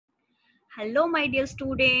Hello my dear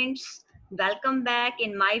students, welcome back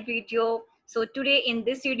in my video. So today in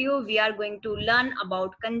this video we are going to learn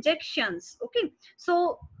about conjunctions. Okay,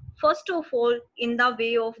 so first of all, in the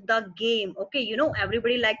way of the game, okay,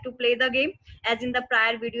 everybody like to play the game. As in the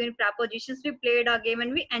prior video in prepositions we played a game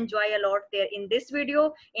and we enjoy a lot there. In this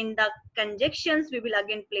video, in the conjunctions, we will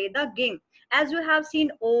again play the game. As you have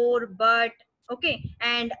seen, or, but, okay,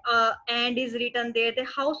 and is written there, the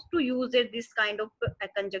how to use it, this kind of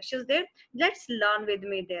conjunctions there. Let's learn with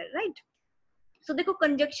me there, right? सो देखो,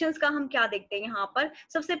 conjunctions का हम क्या देखते हैं यहाँ पर।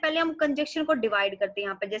 सबसे पहले हम कंजक्शन को डिवाइड करते हैं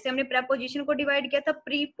यहाँ पर। जैसे हमने प्रेपोजिशन को डिवाइड किया था,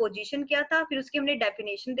 प्री पोजिशन किया था, फिर उसकी हमने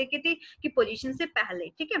डेफिनेशन देखी थी कि पोजिशन से पहले,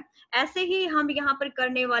 ठीक है। ऐसे ही हम यहाँ पर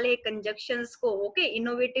करने वाले कंजक्शंस को, ओके,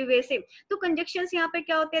 इनोवेटिव वे से। तो कंजक्शंस यहाँ पे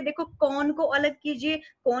क्या होते हैं, देखो, कौन को अलग कीजिए।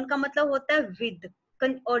 कौन का मतलब होता है विद,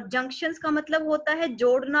 और जंक्शंस का मतलब होता है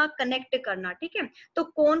जोड़ना, कनेक्ट करना, ठीक है। तो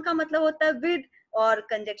कौन का मतलब होता है विद, और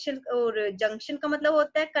कंजक्शन और जंक्शन का मतलब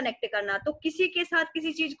होता है कनेक्ट करना। तो किसी के साथ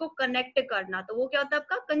किसी चीज को कनेक्ट करना, तो वो क्या होता है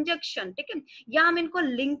आपका कंजक्शन, ठीक है। या हम इनको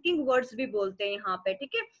लिंकिंग वर्ड्स भी बोलते हैं यहाँ पे,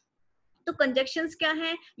 ठीक है। तो कंजक्शंस क्या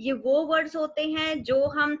है, ये वो वर्ड्स होते हैं जो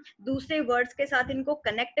हम दूसरे वर्ड्स के साथ इनको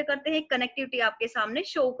कनेक्ट करते हैं, कनेक्टिविटी आपके सामने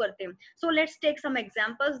शो करते हैं। So let's take some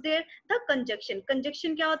examples there. The conjunction,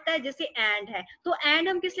 conjunction क्या होता है, जैसे एंड है, तो एंड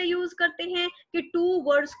हम किस लिए यूज करते हैं कि टू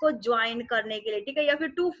वर्ड्स को ज्वाइन करने के लिए, ठीक है, या फिर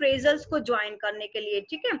टू फ्रेजल्स को ज्वाइन करने के लिए,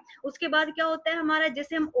 ठीक है। उसके बाद क्या होता है हमारा,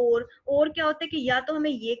 जैसे हम और क्या होता है कि या तो हमें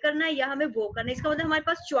ये करना है या हमें वो करना है, इसका मतलब हमारे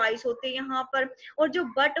पास चॉइस होती है यहाँ पर। और जो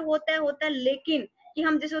बट होता है लेकिन, कि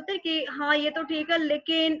हम जैसे होते हैं कि हाँ ये तो ठीक है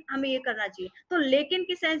लेकिन हमें ये करना चाहिए, तो लेकिन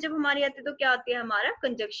की सेंस जब हमारी आती है तो क्या आती है, हमारा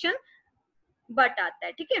कंजक्शन बट आता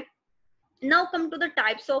है, ठीक है। Now come to the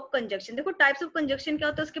types of conjunction. देखो टाइप्स ऑफ कंजक्शन क्या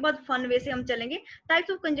होता है, उसके बाद फन वे से हम चलेंगे।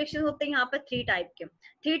 टाइप्स ऑफ कंजक्शन होते हैं यहाँ पर थ्री टाइप के।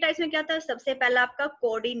 थ्री टाइप्स में क्या था, सबसे पहला आपका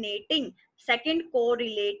coordinating, second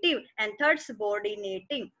correlative and third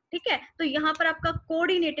subordinating, ठीक है। तो यहाँ पर आपका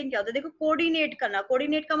कोऑर्डिनेटिंग क्या होता है, देखो कोऑर्डिनेट करना,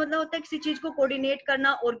 कोऑर्डिनेट का मतलब होता है किसी चीज को कोऑर्डिनेट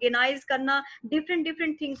करना, ऑर्गेनाइज करना, डिफरेंट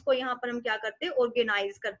डिफरेंट थिंग्स को यहाँ पर हम क्या करते हैं,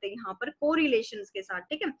 ऑर्गेनाइज करते हैं यहाँ पर कोरिलेशंस के साथ,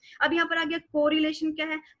 ठीक है। अब यहाँ पर आ गया कोरिलेशन क्या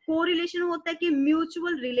है। कोरिलेशन होता है कि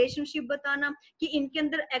म्यूचुअल रिलेशनशिप बताना, कि इनके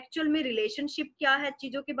अंदर एक्चुअल में रिलेशनशिप क्या है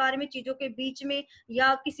चीजों के बारे में, चीजों के बीच में,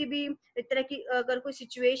 या किसी भी तरह की अगर कोई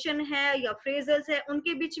सिचुएशन है या फ्रेजल्स है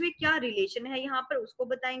उनके बीच में क्या रिलेशन है यहाँ पर, उसको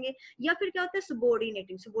बताएंगे। या फिर क्या होता है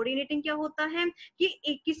सबऑर्डिनेटिंग। सबऑर्डिनेटिंग क्या होता है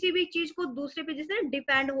कि किसी भी चीज को दूसरे पे जैसे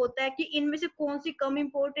डिपेंड होता है कि इनमें से कौन सी कम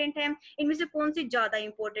इंपॉर्टेंट है, इनमें से कौन सी ज्यादा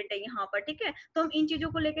इंपॉर्टेंट है यहाँ पर, ठीक है। तो हम इन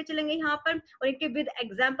चीजों को लेकर चलेंगे यहाँ पर, और इनके विद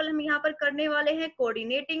एग्जाम्पल हम यहाँ पर करने वाले हैं,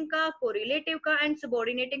 कोऑर्डिनेटिंग का, कोरिलेटिव का एंड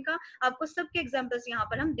सबऑर्डिनेटिंग का। आपको सबके एग्जाम्पल्स यहाँ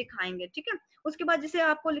पर हम दिखाएंगे, ठीक है। उसके बाद जैसे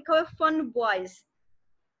आपको लिखा हुआ है फन बॉयज,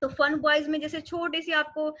 तो फन बॉयज में जैसे छोटी सी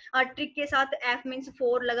आपको ट्रिक के साथ एफ मीन्स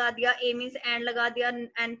फोर लगा दिया, ए मीन्स एंड लगा दिया,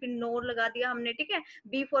 एंड फिर नोर लगा दिया हमने, ठीक है।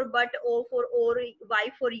 B for but, O for और, वाई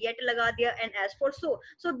फॉर येट लगा दिया, and S for so.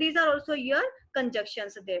 So these are also your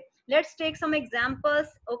conjunctions there. Let's take some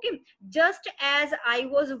examples, okay. Just as I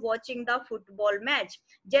was watching the football match,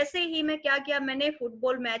 जैसे ही मैं क्या किया, मैंने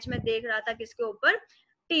football match में देख रहा था, किसके ऊपर,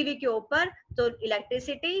 टीवी के ऊपर, तो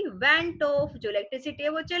इलेक्ट्रिसिटी वेंट ऑफ, जो इलेक्ट्रिसिटी है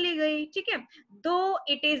वो चली गई, ठीक है। दो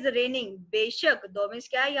इट इज रेनिंग, बेशक, दो मीन्स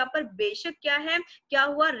क्या है यहाँ पर, बेशक क्या है, क्या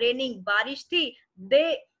हुआ, रेनिंग, बारिश थी। दे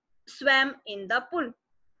स्वैम इन द पुल,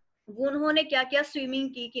 उन्होंने क्या किया, स्विमिंग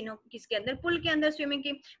की, किसके अंदर, पुल के अंदर स्विमिंग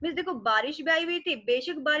की। मीन्स देखो बारिश भी आई हुई थी,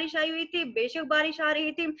 बेशक बारिश आई हुई थी, बेशक बारिश आ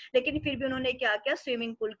रही थी, लेकिन फिर भी उन्होंने क्या किया,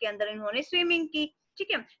 स्विमिंग पूल के अंदर इन्होंने स्विमिंग की,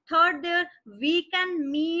 ठीक है। Third there, we can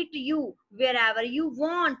meet you where ever you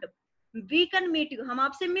want, we can meet you, हम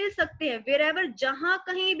आपसे मिल सकते हैं, वेर एवर, जहां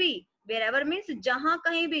कहीं भी, वेर एवर मीन्स जहां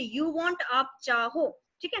कहीं भी, यू वॉन्ट आप चाहो,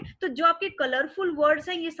 ठीक है। तो जो आपके कलरफुल वर्ड्स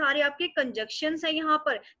हैं ये सारे आपके कंजक्शंस हैं यहाँ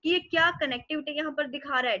पर, कि ये क्या कनेक्टिविटी यहाँ पर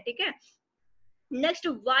दिखा रहा है, ठीक है। Next,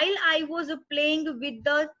 while I was playing with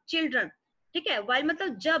the children, ठीक है। वाइल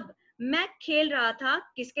मतलब जब मैं खेल रहा था,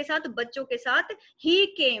 किसके साथ, बच्चों के साथ। ही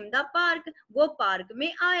केम द पार्क, वो पार्क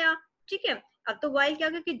में आया, ठीक है। अब तो वाइल क्या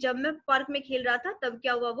कि जब मैं पार्क में खेल रहा था तब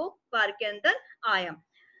क्या हुआ, वो पार्क के अंदर आया।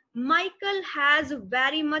 Michael has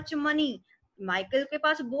very much money, Michael के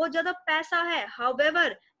पास बहुत ज्यादा पैसा है।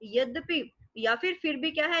 हाउएवर, यद्यपि, या फिर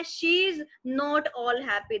भी क्या है, she is not all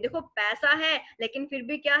happy, देखो पैसा है लेकिन फिर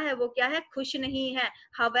भी क्या है, वो क्या है, खुश नहीं है।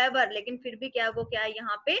 हाउएवर, लेकिन फिर भी क्या है, वो क्या है,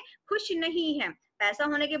 यहाँ पे खुश नहीं है। पैसा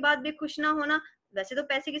होने के बाद भी खुश ना होना, वैसे तो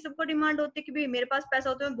पैसे की सबको डिमांड होती है कि भाई मेरे पास पैसा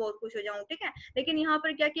हो तो मैं बहुत खुश हो जाऊं, ठीक है। लेकिन यहाँ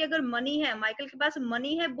पर क्या कि अगर मनी है, माइकल के पास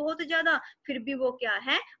मनी है बहुत ज्यादा, फिर भी वो क्या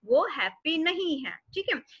है, वो हैप्पी नहीं है,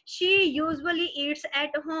 ठीक है। She usually Yeats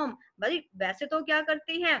at home, भाई वैसे तो क्या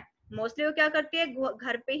करती है, मोस्टली वो क्या करती है,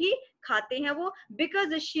 घर पे ही खाते हैं वो।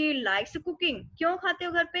 बिकॉज शी लाइक्स कुकिंग, क्यों खाते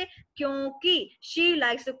हो घर पे, क्योंकि शी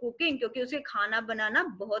लाइक्स कुकिंग, क्योंकि उसे खाना बनाना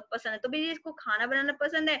बहुत पसंद है। तो भाई जिसको खाना बनाना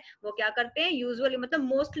पसंद है वो क्या करते हैं, यूजुअली मतलब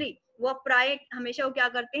मोस्टली वो प्राय हमेशा वो क्या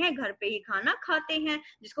करते हैं, घर पे ही खाना खाते हैं,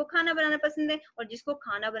 जिसको खाना बनाना पसंद है। और जिसको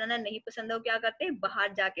खाना बनाना नहीं पसंद है वो क्या करते हैं,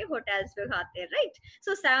 बाहर जाके होटल्स पे खाते हैं, राइट।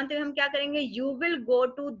 सो सेवंथ में हम क्या करेंगे, you will go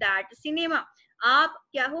to that cinema. आप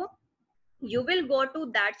क्या हो, you will go to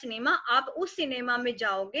that cinema, आप उस सिनेमा में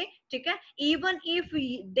जाओगे, ठीक है। Even if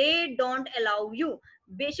they don't allow you,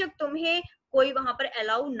 बेशक तुम्हें कोई वहां पर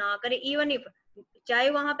अलाउ ना करे, इवन इफ, चाहे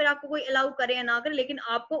वहां पर आपको कोई अलाउ करे या ना करे, लेकिन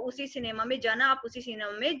आपको उसी सिनेमा में जाना, आप उसी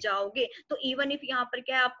सिनेमा में जाओगे। तो इवन इफ यहाँ पर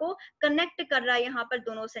क्या है, आपको कनेक्ट कर रहा है यहाँ पर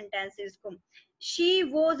दोनों सेंटेंसेस को। शी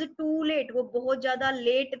वॉज टू लेट, वो बहुत ज्यादा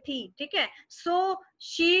लेट थी, ठीक है। So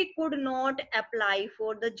she could not apply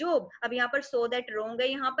for the job. अब यहाँ पर सो दैट रॉन्ग है,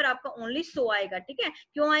 यहाँ पर आपका ओनली सो आएगा, ठीक है।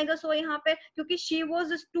 क्यों आएगा सो यहाँ पे, क्योंकि शी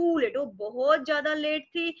वॉज टू लेट, वो बहुत ज्यादा लेट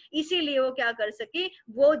थी, इसीलिए वो क्या कर सकी,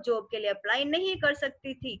 वो जॉब के लिए अप्लाई नहीं कर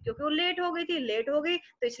सकती थी, क्योंकि वो लेट हो गई थी, लेट हो गई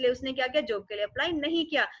तो इसलिए उसने क्या किया, जॉब के लिए अप्लाई नहीं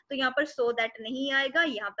किया। तो यहाँ पर सो दैट नहीं आएगा,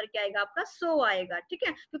 यहाँ पर क्या आएगा, आपका सो आएगा, ठीक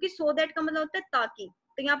है। क्योंकि सो दैट का मतलब होता है ताकि,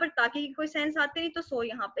 तो यहाँ पर ताकि की कोई सेंस आते नहीं, तो सो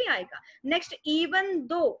यहाँ पे आएगा। Next, even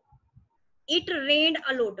though it rained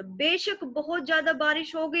allot, बेशक बहुत ज्यादा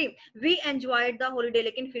बारिश हो गई, वी एंजॉयड द हॉलीडे,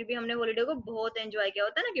 लेकिन फिर भी हमने हॉलीडे को बहुत एंजॉय किया।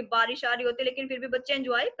 होता है ना कि बारिश आ रही होती है लेकिन फिर भी बच्चे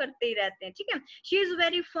एंजॉय करते ही रहते हैं, ठीक है। She is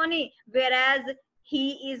very funny where as he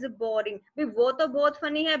is boring, वो तो बहुत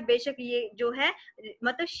फनी है, बेशक ये जो है,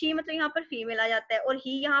 मतलब शी मतलब यहाँ पर फीमेल आ जाता है और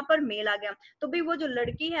ही यहाँ पर मेल आ गया, तो भाई वो जो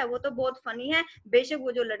लड़की है वो तो बहुत फनी है, बेशक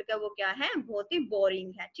वो जो लड़का है वो क्या है, बहुत ही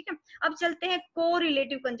बोरिंग है, ठीक है। अब चलते हैं को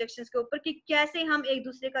रिलेटिव कंजक्शंस के ऊपर कि कैसे हम एक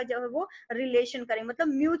दूसरे का जो है वो रिलेशन करेंगे,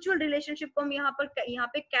 मतलब म्यूचुअल रिलेशनशिप को हम यहाँ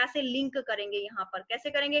पे कैसे लिंक करेंगे, यहाँ पर कैसे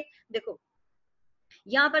करेंगे। देखो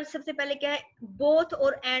यहाँ पर सबसे पहले क्या है, बोथ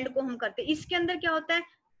और एंड को हम करते हैं। इसके अंदर क्या होता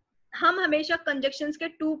है, हम हमेशा कंजक्शंस के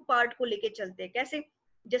टू पार्ट को लेके चलते हैं। कैसे,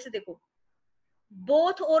 जैसे देखो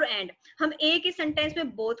बोथ और एंड, हम एक ही सेंटेंस में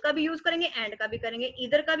बोथ का भी यूज करेंगे, एंड का भी करेंगे,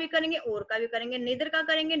 इधर का भी करेंगे, और का भी करेंगे, नेदर का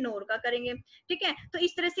करेंगे, नोर का करेंगे, ठीक है। तो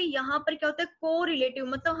इस तरह से यहाँ पर क्या होता है, को रिलेटिव,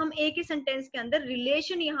 मतलब हम एक ही सेंटेंस के अंदर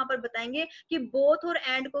रिलेशन यहाँ पर बताएंगे कि बोथ और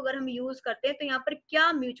एंड को अगर हम यूज करते हैं तो यहाँ पर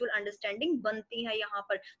क्या म्यूचुअल अंडरस्टैंडिंग बनती है यहाँ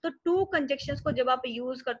पर। तो टू कंजक्शंस को जब आप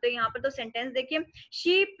यूज करते हो यहाँ पर, तो सेंटेंस देखिए,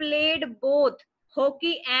 she played both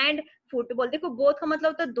hockey and football. देखो बोथ का मतलब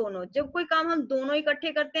होता है दोनों, जब कोई काम हम दोनों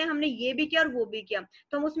इकट्ठे करते हैं, हमने ये भी किया और वो भी किया,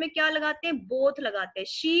 तो हम उसमें क्या लगाते हैं, बोथ लगाते हैं।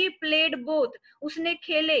 शी प्लेड बोथ, उसने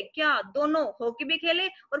खेले क्या, दोनों, हॉकी भी खेले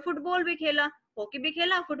और फुटबॉल भी खेला, हॉकी भी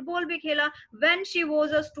खेला फुटबॉल भी खेला। When she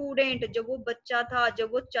was a student, जब वो बच्चा था,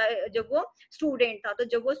 जब वो स्टूडेंट था, तो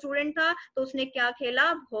जब वो स्टूडेंट था तो उसने क्या खेला,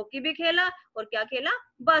 हॉकी भी खेला और क्या खेला,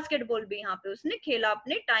 बास्केटबॉल भी यहाँ पे उसने खेला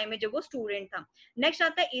अपने टाइम में जब वो स्टूडेंट था। नेक्स्ट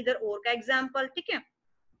आता है इधर और का एग्जाम्पल, ठीक है।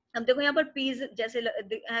 अब देखो यहाँ पर पीज जैसे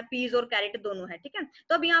है, पीज और कैरेट दोनों है, ठीक है।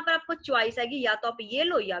 तो अब यहाँ पर आपको चॉइस आएगी, या तो आप ये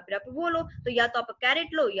लो या फिर आप वो लो, तो या तो आप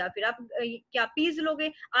कैरेट लो या फिर आप क्या पीज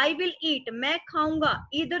लोगे। आई विल ईट, मैं खाऊंगा,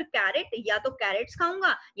 इधर कैरेट, या तो कैरेट्स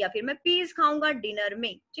खाऊंगा या फिर मैं पीज खाऊंगा डिनर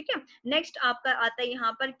में, ठीक है। नेक्स्ट आपका आता है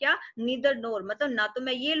यहाँ पर क्या, नीदर नोर, मतलब ना तो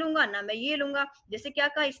मैं ये लूंगा ना मैं ये लूंगा। जैसे क्या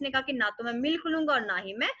कहा, इसने कहा कि ना तो मैं मिल्क लूंगा और ना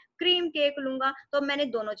ही मैं क्रीम केक लूंगा, तो मैंने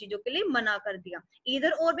दोनों चीजों के लिए मना कर दिया।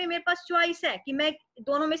 इधर और भी मेरे पास चॉइस है कि मैं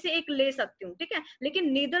दोनों में से एक ले सकती हूँ, ठीक है,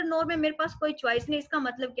 लेकिन नीदर नोर में मेरे पास कोई चॉइस नहीं। इसका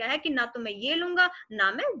मतलब क्या है कि ना तो मैं ये लूंगा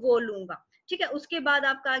ना मैं वो लूंगा, ठीक है। उसके बाद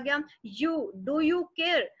आपका आ गया, you do you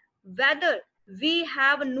care whether we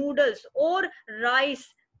have noodles और राइस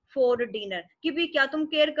फॉर डिनर, कि भी क्या तुम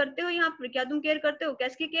केयर करते हो, यहाँ पर क्या तुम केयर करते हो,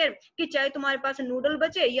 कैसे केयर, कि चाहे तुम्हारे पास नूडल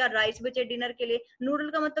बचे या राइस बचे डिनर के लिए। नूडल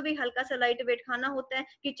का मतलब भी हल्का सा लाइट वेट खाना होता है,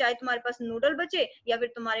 कि चाहे तुम्हारे पास नूडल बचे या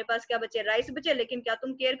फिर तुम्हारे पास क्या बचे, राइस बचे, लेकिन क्या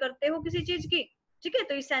तुम केयर करते हो किसी चीज की, ठीक है।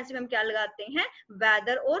 तो इस सेंस में हम क्या लगाते हैं,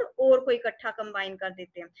 वेदर और को इकट्ठा कंबाइन कर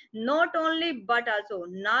देते हैं। नॉट ओनली बट आल्सो,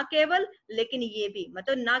 ना केवल लेकिन ये भी,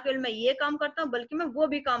 मतलब ना केवल मैं ये काम करता हूँ बल्कि मैं वो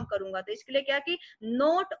भी काम करूंगा। तो इसके लिए क्या कि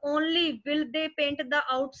not only will they paint the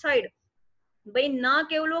outside, भाई ना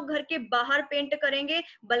केवल वो घर के बाहर पेंट करेंगे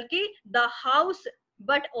बल्कि the house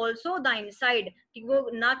but also the inside, कि वो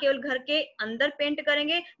ना केवल घर के अंदर पेंट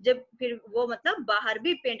करेंगे, जब फिर वो मतलब बाहर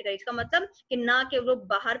भी पेंट करेंगे। इसका मतलब कि ना केवल वो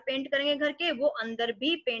बाहर पेंट करेंगे घर के, वो अंदर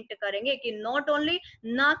भी पेंट करेंगे, कि नॉट ओनली,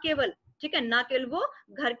 ना केवल, ठीक है, ना केवल वो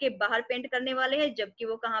घर के बाहर पेंट करने वाले हैं, जबकि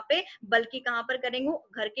वो कहाँ पे, बल्कि कहाँ पर करेंगे,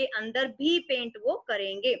 घर के अंदर भी पेंट वो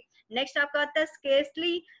करेंगे। नेक्स्ट आपका आता है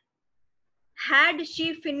scarcely had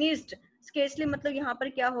she finished, scarcely मतलब यहाँ पर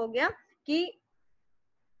क्या हो गया कि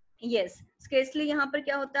यस, स्केर्सली यहाँ पर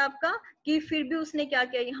क्या होता है आपका, कि फिर भी उसने क्या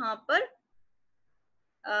किया यहाँ पर,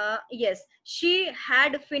 यस, शी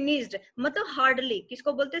हैड फिनिश्ड, मतलब हार्डली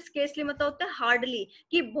किसको बोलते हैं, स्केर्सली मतलब होता है हार्डली,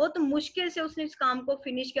 कि बहुत मुश्किल से उसने इस काम को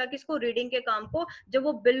फिनिश किया, किसको, रीडिंग के काम को, जब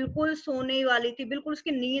वो बिल्कुल सोने वाली थी, बिल्कुल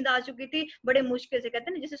उसकी नींद आ चुकी थी, बड़े मुश्किल से,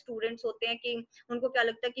 कहते हैं ना जैसे स्टूडेंट्स होते हैं कि उनको क्या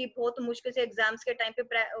लगता है कि बहुत मुश्किल से एग्जाम्स के टाइम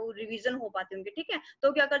पे रिवीजन हो पाती होंगी, ठीक है,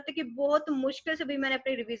 तो क्या करते कि बहुत मुश्किल से भी मैंने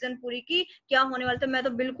अपनी रिवीजन पूरी की, क्या होने वाला था, मैं तो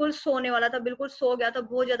बिल्कुल सोने वाला था, बिल्कुल सो गया था,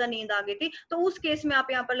 बहुत ज्यादा नींद आ गई थी, तो उस केस में आप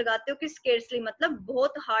यहाँ पर लगाते हो कि स्केर्सली मतलब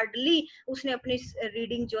बहुत हार्डली उसने अपनी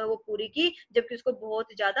रीडिंग जो है वो पूरी की, जबकि उसको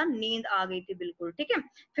बहुत ज्यादा नींद आ गई थी, बिल्कुल, ठीक है।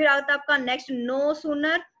 फिर आता है आपका नेक्स्ट नो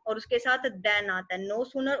सूनर, और उसके साथ देन आता है, नो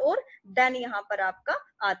सूनर और देन यहाँ पर आपका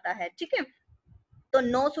आता है, ठीक है। तो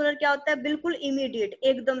नो सूनर क्या होता है, बिल्कुल इमीडिएट,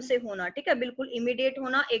 एकदम से होना, ठीक है, बिल्कुल इमीडिएट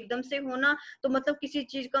होना, एकदम से होना, तो मतलब किसी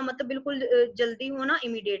चीज का मतलब बिल्कुल जल्दी होना,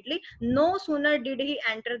 immediately. No sooner did he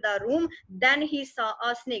enter the room then he saw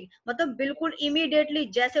a snake, मतलब बिल्कुल इमीडिएटली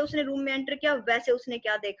जैसे उसने रूम में एंटर किया वैसे उसने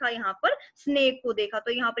क्या देखा, यहाँ पर स्नेक को देखा।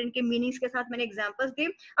 तो यहाँ पर इनके मीनिंग्स के साथ मैंने एग्जांपल्स दी।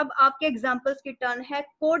 अब आपके एग्जांपल्स की टर्न है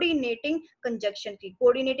कोऑर्डिनेटिंग कंजक्शन की।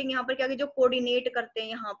 कोऑर्डिनेटिंग यहाँ पर क्या, जो कोऑर्डिनेट करते हैं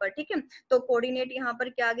यहाँ पर, ठीक है, तो कोऑर्डिनेट यहाँ पर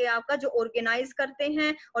क्या गया आपका, जो ऑर्गेनाइज करते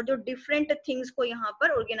हैं और जो डिफरेंट थिंग्स को यहाँ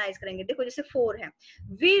पर ऑर्गेनाइज करेंगे। देखो जैसे 4 है,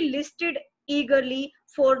 we listed eagerly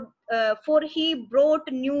for he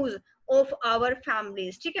brought news of our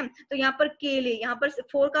families, ठीक है, तो यहाँ पर के लिए, यहाँ पर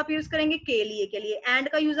 4 का यूज करेंगे के लिए एंड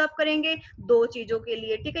का यूज आप करेंगे दो चीजों के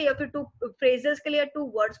लिए, ठीक है, या फिर टू फ्रेजेस के लिए, टू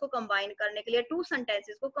वर्ड्स को कंबाइन करने के लिए, टू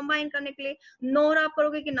सेंटेंसेस को कंबाइन करने के लिए। नोर आप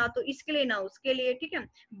करोगे कि ना तो इसके लिए ना उसके लिए, ठीक है।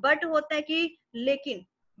 बट होता है कि लेकिन,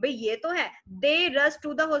 भाई ये तो है, दे रश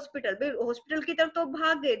टू द हॉस्पिटल, भाई हॉस्पिटल की तरफ तो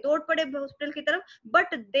भाग गए, दौड़ पड़े हॉस्पिटल की तरफ,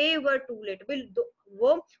 but they were to late, भाई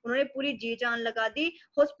वो उन्होंने पूरी जी जान लगा दी,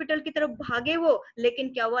 हॉस्पिटल की तरफ भागे वो, लेकिन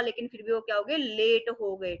क्या हुआ, लेकिन फिर भी वो क्या हो गए, लेट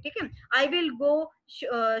हो गए, ठीक है। आई विल गो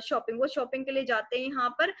शॉपिंग, वो शॉपिंग के लिए जाते हैं यहाँ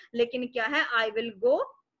पर, लेकिन क्या है, आई विल गो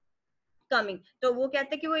कमिंग, तो वो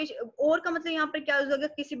कहते हैं कि वो और का मतलब यहाँ पर क्या यूज होगा,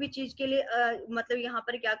 किसी भी चीज के लिए मतलब यहाँ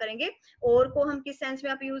पर क्या करेंगे, और को हम किस सेंस में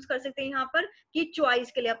आप यूज कर सकते हैं यहाँ पर, कि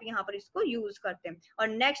चॉइस के लिए आप यहाँ पर इसको यूज करते हैं। और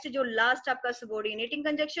नेक्स्ट जो लास्ट आपका सबऑर्डिनेटिंग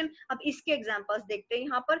कंजक्शन, अब इसके एग्जांपल्स देखते हैं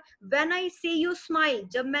यहाँ पर। When I C you smile,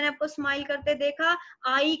 जब मैंने आपको स्माइल करते देखा,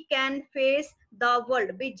 I can face the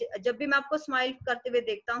world, जब भी मैं आपको स्माइल करते हुए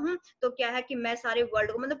देखता हूँ तो क्या है कि मैं सारे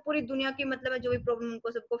वर्ल्ड को, मतलब पूरी दुनिया की, मतलब जो भी प्रॉब्लम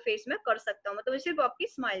उनको सबको फेस में कर सकता हूँ, मतलब सिर्फ आपकी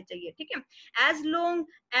स्माइल चाहिए, ठीक है। As long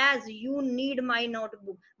as you need my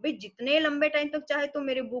notebook, भाई जितने लंबे टाइम तक चाहे तो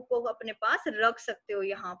मेरे बुक को अपने पास रख सकते हो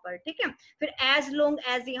यहाँ पर, ठीक है। फिर एज लॉन्ग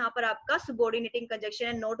एज यहाँ पर आपका सबऑर्डिनेटिंग कंजक्शन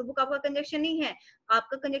है, नोटबुक आपका कंजक्शन नहीं है,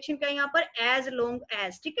 आपका कंजक्शन क्या है यहाँ पर, एज लॉन्ग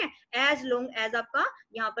एज, ठीक है, एज लॉन्ग एज आपका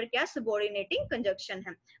यहाँ पर क्या सबऑर्डिनेटिंग कंजक्शन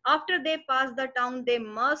है। After they pass the town they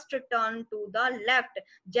must turn to the left,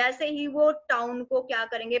 जैसे ही वो टाउन को क्या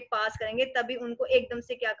करेंगे, पास करेंगे, तभी उनको एकदम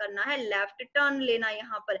से क्या करना है, लेफ्ट टर्न लेना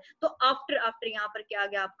यहाँ पर। तो आफ्टर आफ्टर यहाँ पर क्या आ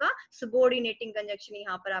गया आपका सबऑर्डिनेटिंग कंजक्शन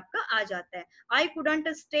यहाँ पर आपका आ जाता है। I couldn't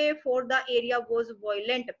stay for the area was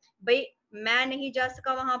violent, भाई मैं नहीं जा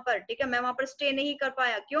सका वहां पर, ठीक है, मैं वहां पर स्टे नहीं कर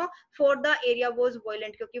पाया, क्यों, for the area was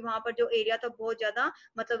violent, क्योंकि वहां पर जो एरिया था बहुत ज्यादा,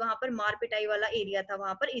 मतलब वहां पर मार पिटाई वाला एरिया था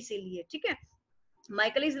वहां पर, इसीलिए, ठीक है।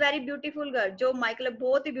 Michael is very beautiful girl, जो माइकल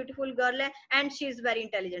बहुत ही ब्यूटीफुल गर्ल है, and she is very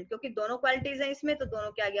intelligent, क्योंकि दोनों क्वालिटीज हैं इसमें, तो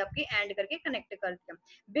दोनों के आगे आपकी एंड करके कनेक्ट करते हैं।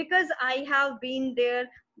 Because I have been there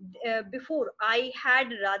before I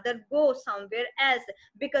had rather go somewhere else,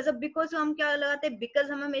 because, अब बिकॉज हम क्या लगाते हैं,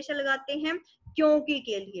 बिकॉज हम हमेशा लगाते हैं क्योंकि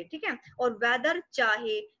के लिए, ठीक है, और वेदर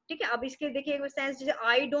चाहे, ठीक है। अब इसके देखिए सेंस, जैसे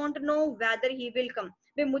I don't know whether he will come,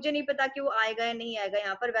 भाई मुझे नहीं पता कि वो आएगा या नहीं आएगा,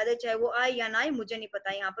 यहाँ पर वेदर चाहे वो आए या ना आए मुझे नहीं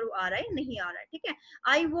पता, यहाँ पर वो आ रहा है नहीं आ रहा है, ठीक है।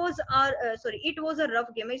 I was sorry it was a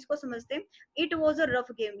rough game, इसको समझते हैं, it was a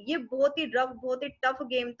rough game, ये बहुत ही रफ, बहुत ही टफ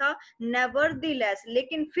गेम था। नेवर दी लेस,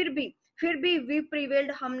 लेकिन फिर भी वी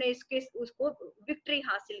प्रिवेल्ड, हमने इसके उसको विक्ट्री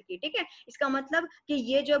हासिल की, ठीक है। इसका मतलब कि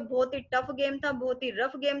ये जो बहुत ही टफ गेम था, बहुत ही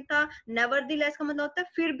रफ गेम था, नेवर दी लेस का मतलब होता है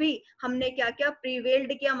फिर भी हमने क्या किया,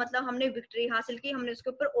 प्रिवेल्ड किया, मतलब हमने विक्ट्री हासिल की, हमने उसके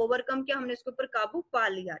ऊपर ओवरकम किया, हमने उसके ऊपर काबू पा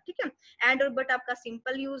लिया, ठीक है। एंड और बट आपका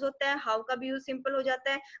सिंपल यूज होता है, हाउ का भी यूज सिंपल हो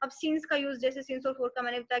जाता है। अब सिंस का यूज, जैसे सिंस और फोर का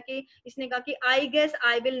मैंने बताया कि इसने कहा कि I guess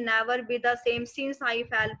I will never be the same since I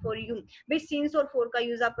fail for you, भाई सिंस और फोर का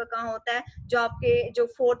यूज आपका कहाँ होता है, जो आपके जो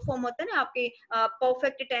फोर्थ फॉर्म होता है ना, आपकी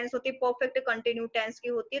परफेक्ट टेंस होती है, परफेक्ट कंटिन्यू टेंस की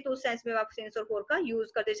होती है, तो उस सेंस में आप सिंस और फोर का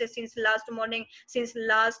यूज करते हैं, जैसे since last morning, since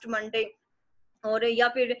last Monday, और या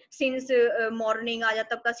फिर सिंस मॉर्निंग आ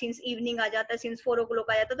जाता है आपका, सिंस इवनिंग आ जाता है, सिंस 4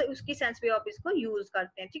 o'clock आ जाता है, तो उसकी सेंस में आप इसको यूज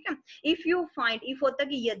करते हैं, ठीक है। इफ यू फाइंड, इफ होता है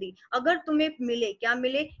कि यदि, अगर तुम्हें मिले, क्या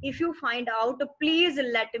मिले, if you find out please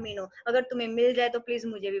let me know, अगर तुम्हें मिल जाए तो प्लीज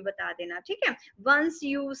मुझे भी बता देना, ठीक है। वंस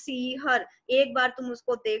यू सी हर, एक बार तुम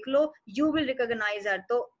उसको देख लो, यू विल रिकॉग्नाइज हर,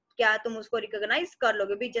 तो क्या तुम उसको रिकॉग्नाइज कर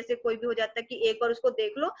लोगे भी। जैसे कोई भी हो जाता है कि एक बार उसको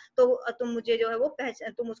देख लो तो तुम मुझे जो है वो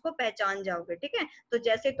तुम उसको पहचान जाओगे, ठीक है। तो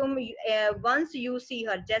जैसे तुम वंस यू सी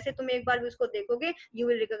हर, जैसे तुम एक बार भी उसको देखोगे यू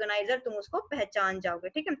विल रिकॉग्नाइज हर, तुम उसको पहचान जाओगे,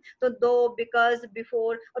 ठीक है। तो दो, बिकॉज,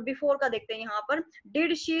 बिफोर, और बिफोर का देखते हैं यहाँ पर,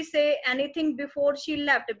 did she say anything before she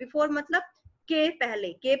left. Before मतलब के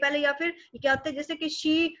पहले, या फिर क्या होता है जैसे कि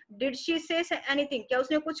she, did she say anything, क्या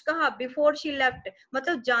उसने कुछ कहा बिफोर शी लेफ्ट,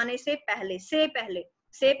 मतलब जाने से पहले, से पहले।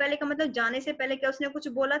 से पहले का मतलब जाने से पहले क्या उसने कुछ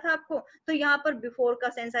बोला था आपको। तो यहाँ पर बिफोर का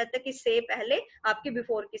सेंस आता है कि से पहले आपकी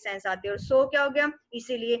बिफोर की सेंस आती है। और सो क्या हो गया,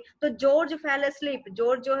 इसीलिए। तो जॉर्ज फेल अस्लीप,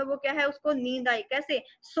 जॉर्ज जो है वो क्या है, उसको नींद आई, कैसे,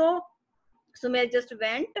 सो सुमेर जस्ट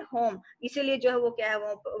वेंट होम, इसीलिए जो है वो क्या है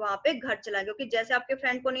वो वहां पे घर चला गया। क्योंकि जैसे आपके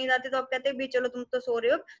फ्रेंड को नींद आती है तो आप कहते हैं भी चलो तुम तो सो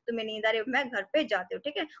रहे हो, तुम्हें नींद आ रही है, मैं घर पे जाती हूँ,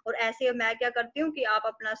 ठीक है। और ऐसे मैं क्या करती हूँ कि आप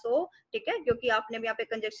अपना सो, ठीक है, क्योंकि आपने भी यहाँ पे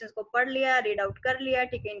कंजक्शंस को पढ़ लिया, रीड आउट कर लिया,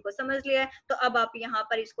 ठीक है, इनको समझ लिया है, तो अब आप यहाँ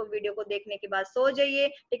पर इसको वीडियो को देखने के बाद सो जाइए,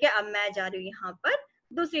 ठीक है। अब मैं जा रही हूँ यहाँ पर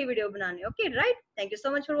दूसरी वीडियो बनाने, okay right. Thank you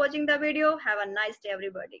so much for watching the video, have a nice day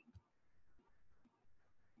everybody.